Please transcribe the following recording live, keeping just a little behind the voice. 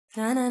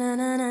I'm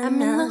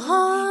in the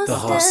hostel. The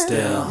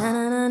hostel.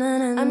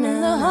 I'm in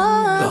the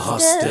hostel. The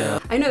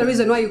hostel. I know the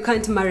reason why you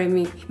can't marry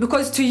me.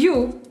 Because to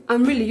you,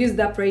 I'm really used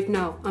up right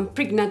now. I'm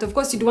pregnant. Of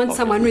course, you'd want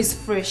someone who is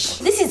fresh.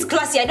 This is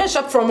classy. I don't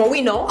shop from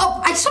Owino.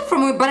 Oh, I shop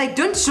from Owino, but I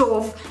don't show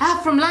off. I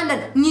have from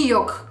London, New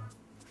York.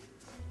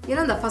 You're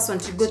not the first one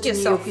to go to New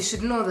York. You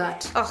should know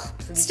that. Oh,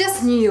 it's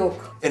just New York.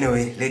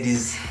 Anyway,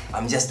 ladies,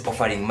 I'm just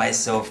offering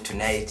myself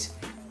tonight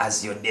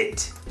as your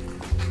date.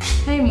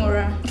 Hey,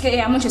 Maura. Okay,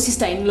 I'm not your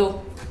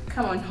sister-in-law.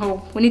 Come on,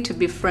 Ho. We need to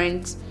be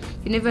friends.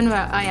 You never know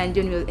where I and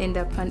John will end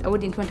up, and I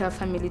wouldn't want our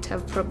family to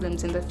have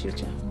problems in the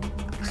future.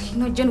 You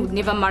know, John would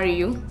never marry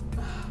you.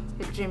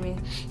 You're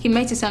dreaming. He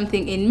might see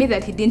something in me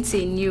that he didn't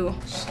see in you.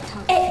 Shut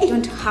up. I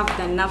don't have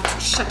the nerve to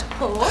shut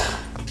up.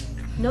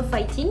 No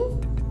fighting.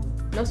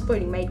 No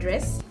spoiling my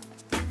dress.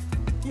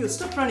 You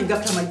stop running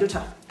after my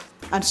daughter.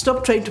 And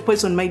stop trying to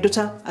poison my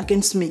daughter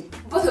against me.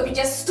 Both of you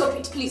just stop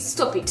it, please.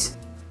 Stop it.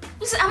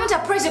 Listen, I'm not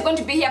surprised you're going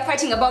to be here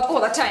fighting about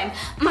all the time.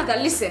 Mother,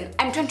 listen,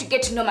 I'm trying to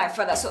get to know my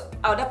father, so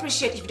I would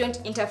appreciate if you don't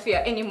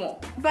interfere anymore.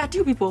 But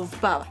you people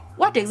of power,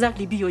 what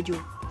exactly be your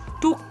job?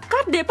 To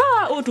cut the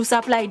power or to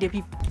supply the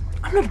people?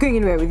 I'm not going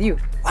anywhere with you.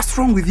 What's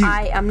wrong with you?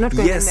 I am not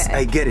going Yes,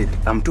 anywhere. I get it.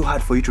 I'm too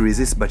hard for you to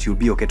resist, but you'll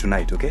be okay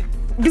tonight, okay?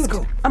 Dude,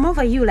 I'm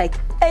over you like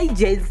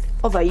ages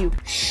over you.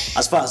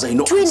 As far as I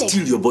know, Twine, I'm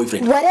still your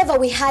boyfriend. Whatever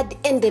we had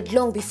ended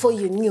long before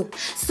you knew.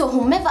 So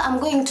whomever I'm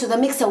going to the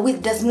mixer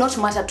with does not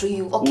matter to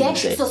you, okay?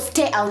 Okay. So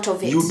stay out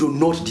of it. You do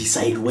not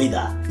decide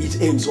whether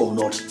it ends or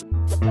not.